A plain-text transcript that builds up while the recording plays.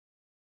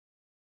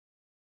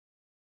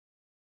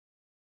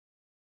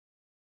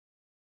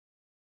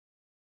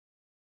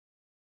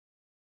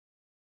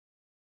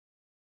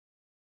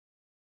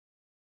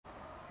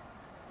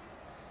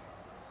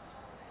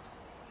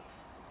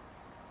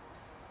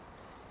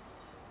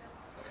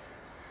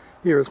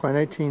Here is my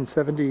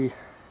 1970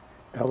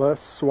 LS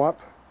swap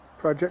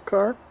project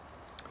car.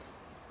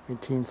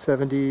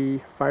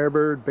 1970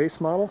 Firebird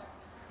base model.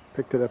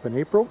 Picked it up in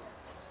April.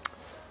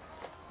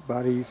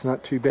 Body's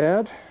not too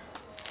bad.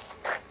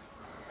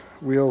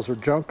 Wheels are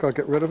junk, I'll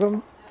get rid of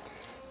them.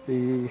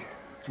 The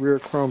rear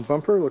chrome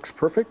bumper looks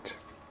perfect.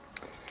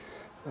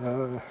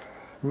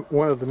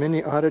 One of the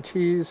many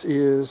oddities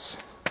is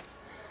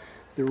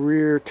the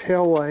rear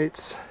tail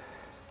lights.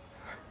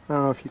 I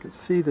don't know if you can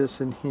see this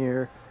in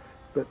here,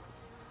 but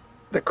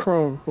the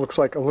chrome looks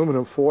like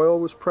aluminum foil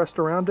was pressed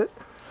around it,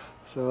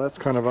 so that's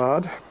kind of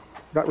odd.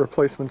 Got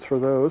replacements for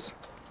those.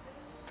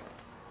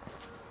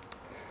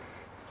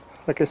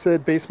 Like I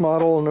said, base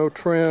model, no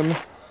trim,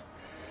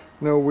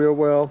 no wheel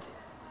well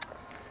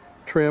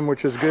trim,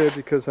 which is good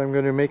because I'm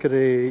going to make it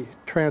a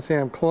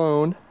TransAm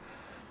clone,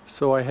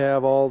 so I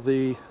have all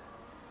the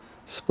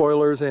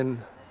spoilers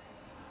and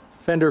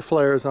fender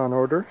flares on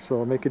order, so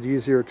it'll make it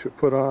easier to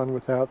put on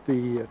without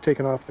the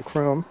taking off the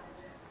chrome.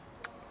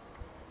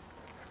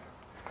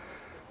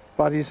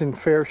 Body's in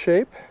fair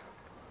shape.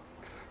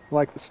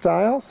 Like the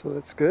style, so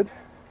that's good.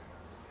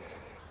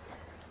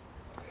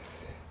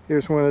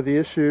 Here's one of the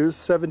issues.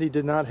 70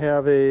 did not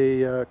have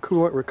a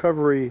coolant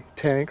recovery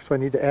tank, so I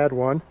need to add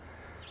one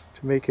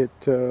to make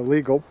it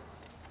legal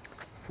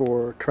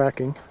for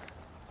tracking.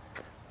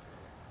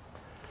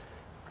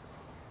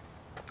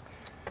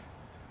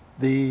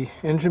 The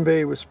engine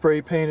bay was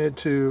spray painted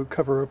to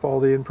cover up all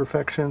the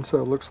imperfections, so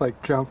it looks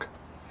like junk.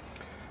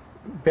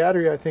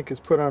 Battery, I think, is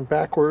put on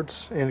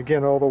backwards, and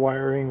again all the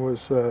wiring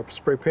was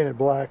spray painted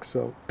black,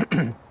 so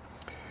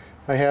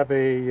I have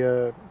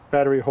a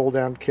battery hold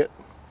down kit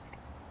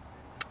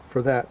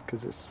for that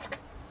because it's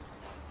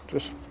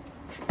just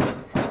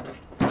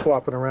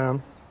flopping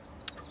around.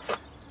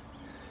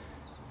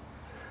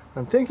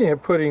 I'm thinking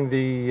of putting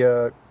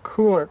the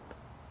coolant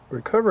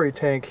recovery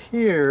tank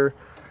here,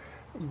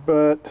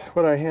 but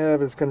what I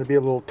have is going to be a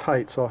little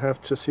tight, so I'll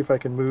have to see if I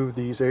can move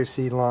these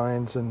AC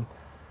lines and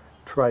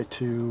try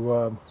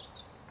to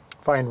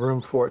find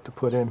room for it to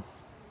put in.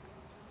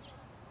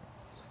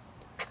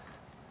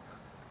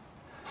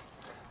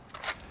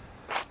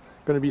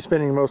 I'm going to be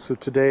spending most of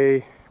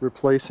today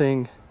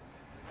replacing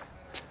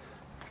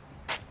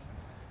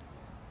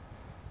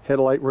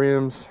headlight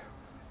rims,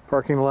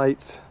 parking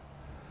light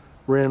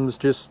rims,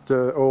 just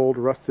old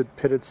rusted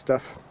pitted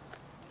stuff.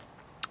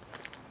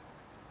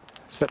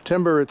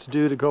 September it's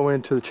due to go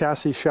into the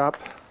chassis shop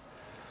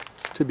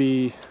to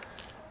be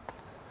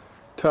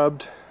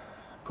tubbed,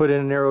 put in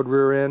a narrowed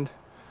rear end,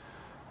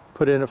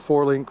 put in a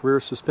 4-link rear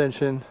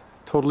suspension,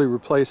 totally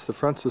replace the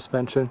front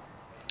suspension.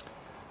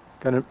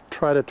 Gonna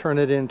try to turn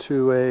it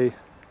into a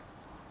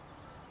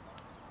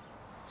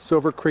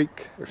Silver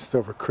Creek, see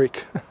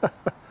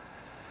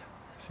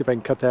if I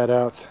can cut that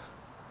out.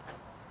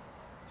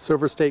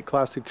 Silver State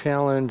Classic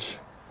Challenge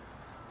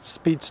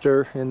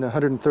Speedster in the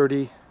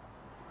 130,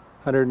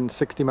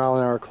 160 mile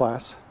an hour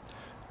class.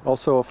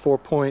 Also a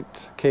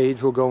 4-point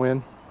cage will go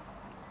in.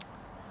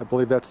 I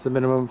believe that's the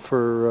minimum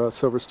for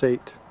Silver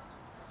State.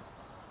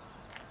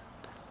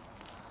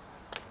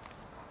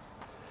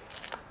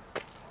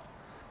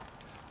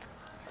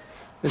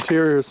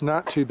 Interior is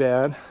not too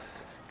bad.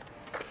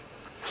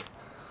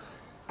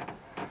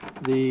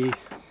 The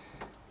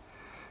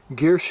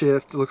gear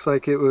shift looks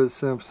like it was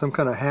some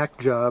kind of hack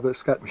job.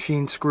 It's got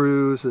machine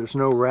screws. There's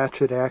no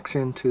ratchet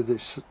action to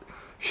the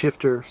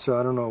shifter, so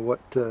I don't know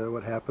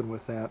what happened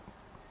with that.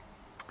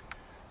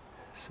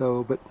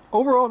 So, but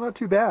overall, not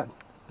too bad.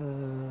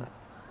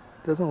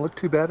 Doesn't look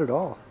too bad at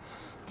all.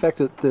 In fact,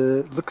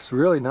 it looks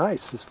really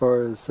nice as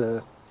far as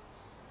the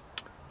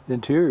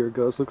interior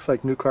goes. Looks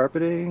like new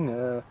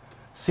carpeting.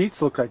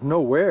 Seats look like no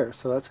wear,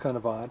 so that's kind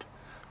of odd.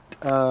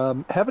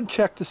 Haven't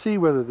checked to see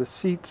whether the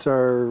seats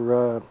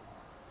are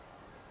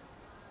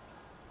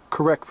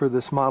correct for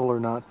this model or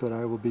not, but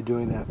I will be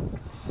doing that.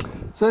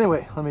 So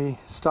anyway, let me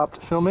stop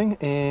filming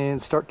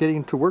and start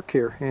getting to work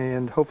here,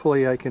 and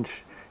hopefully I can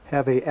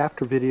have a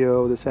after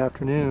video this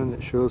afternoon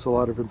that shows a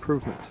lot of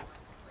improvements.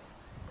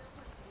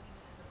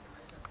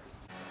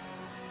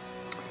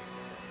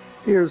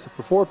 Here's the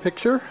before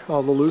picture,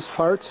 all the loose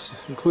parts,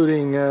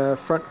 including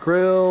front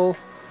grille,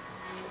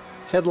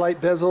 headlight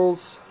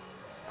bezels,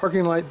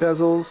 parking light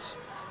bezels,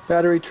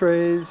 battery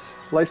trays,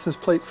 license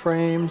plate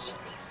frames,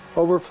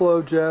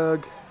 overflow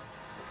jug,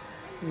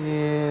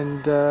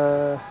 and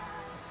I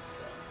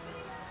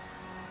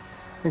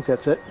think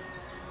that's it.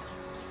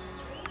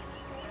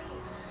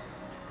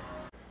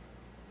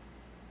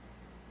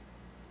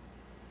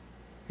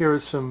 Here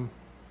is some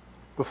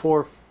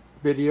before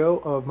video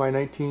of my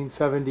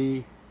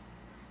 1970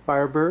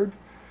 Firebird.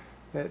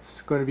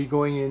 That's going to be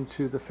going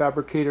into the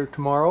fabricator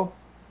tomorrow.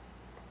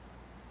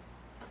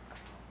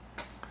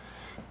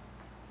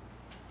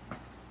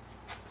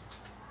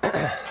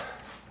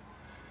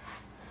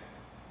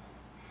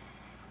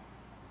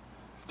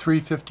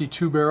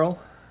 .352 barrel,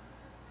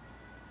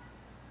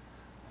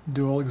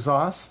 dual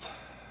exhaust.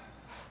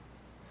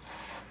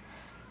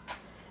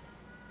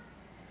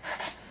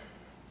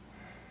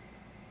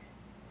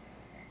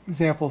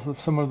 Examples of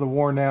some of the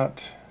worn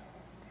out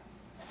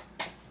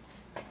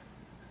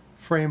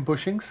frame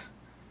bushings.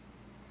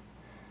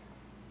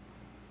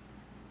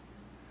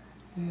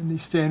 And the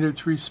standard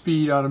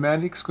 3-speed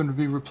automatic is going to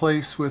be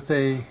replaced with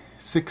a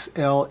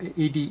 6L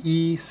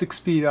ADE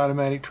 6-speed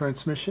automatic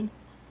transmission,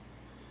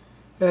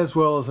 as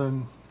well as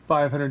a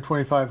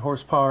 525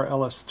 horsepower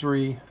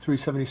LS3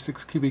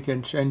 376 cubic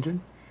inch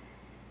engine.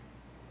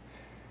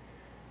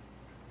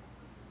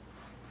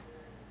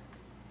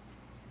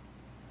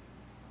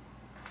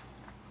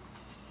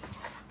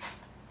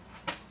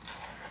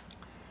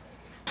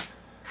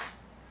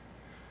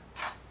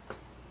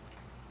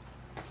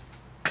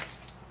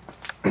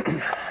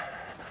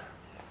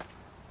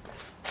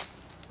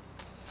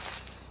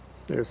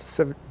 There's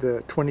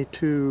the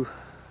 22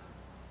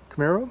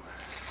 Camaro.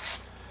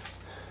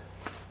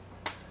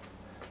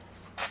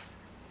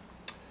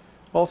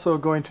 Also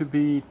going to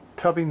be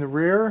tubbing the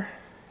rear,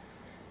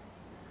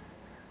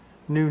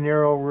 new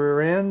narrow rear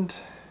end,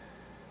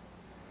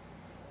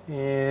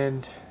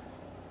 and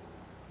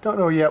don't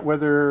know yet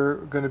whether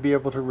we're going to be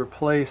able to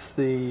replace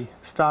the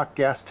stock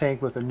gas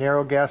tank with a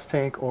narrow gas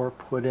tank or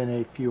put in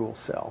a fuel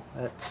cell.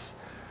 That's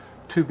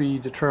to be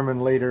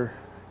determined later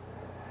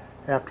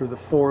after the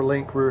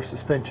 4-link rear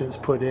suspension is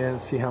put in,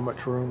 see how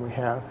much room we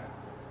have.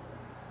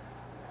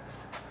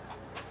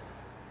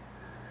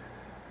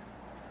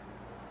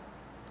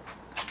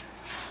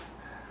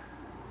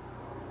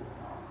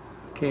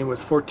 Came with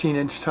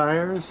 14-inch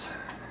tires.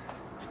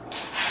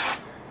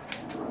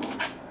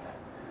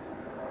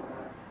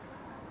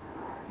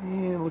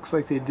 And it looks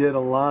like they did a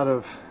lot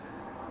of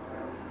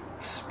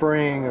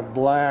spraying of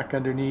black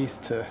underneath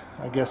to,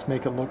 I guess,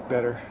 make it look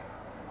better.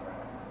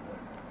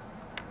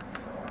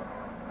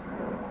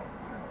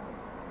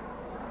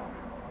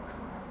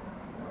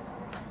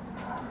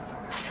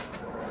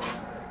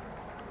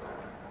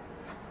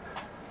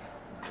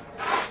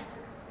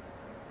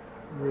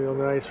 Real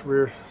nice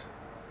rear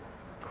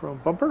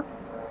chrome bumper.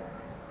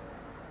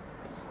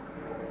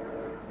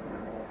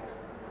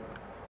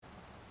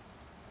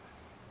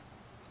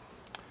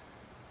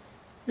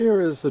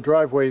 Here is the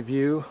driveway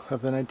view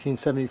of the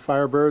 1970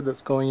 Firebird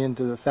that's going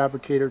into the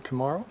fabricator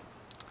tomorrow.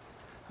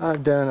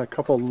 I've done a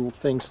couple little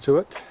things to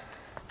it.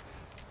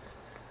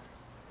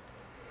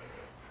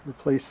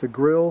 Replace the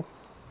grille,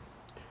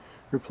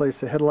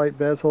 replace the headlight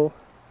bezel,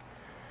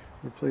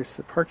 replace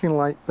the parking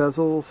light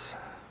bezels,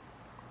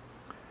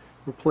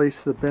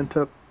 replace the bent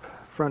up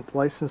front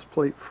license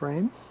plate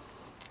frame.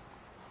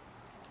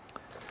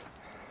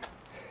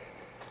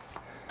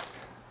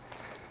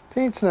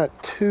 Paint's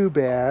not too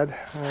bad.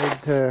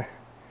 I'd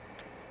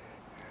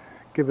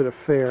give it a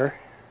fair.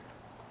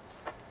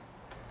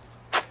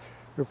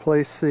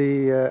 Replace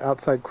the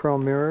outside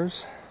chrome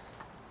mirrors.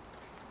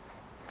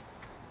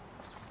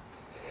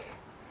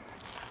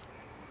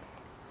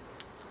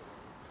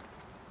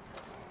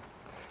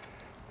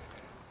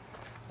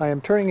 I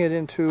am turning it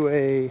into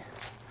a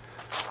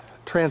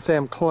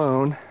TransAm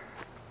clone,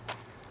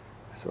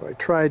 so I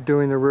tried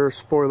doing the rear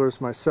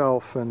spoilers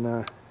myself,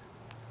 and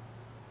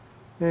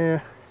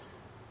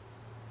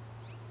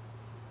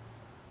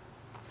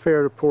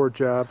fair to poor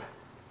job.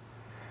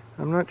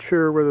 I'm not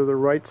sure whether the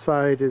right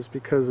side is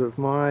because of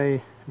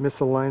my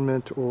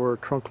misalignment or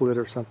trunk lid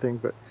or something,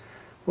 but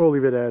we'll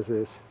leave it as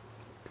is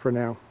for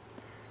now.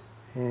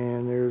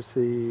 And there's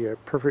the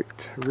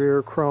perfect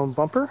rear chrome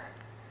bumper,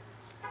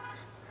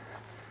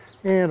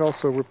 and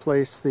also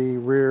replace the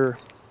rear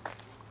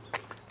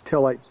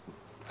taillight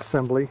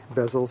assembly,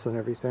 bezels and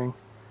everything.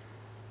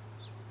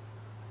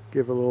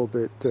 Give a little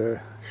bit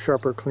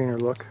sharper, cleaner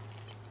look.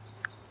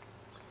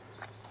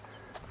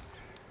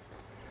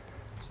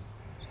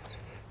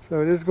 So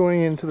it is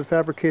going into the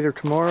fabricator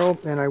tomorrow,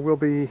 and I will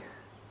be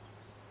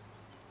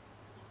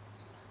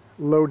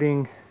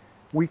loading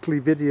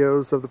weekly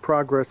videos of the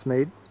progress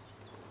made.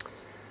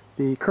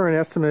 The current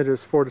estimate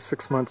is 4 to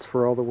 6 months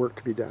for all the work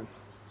to be done.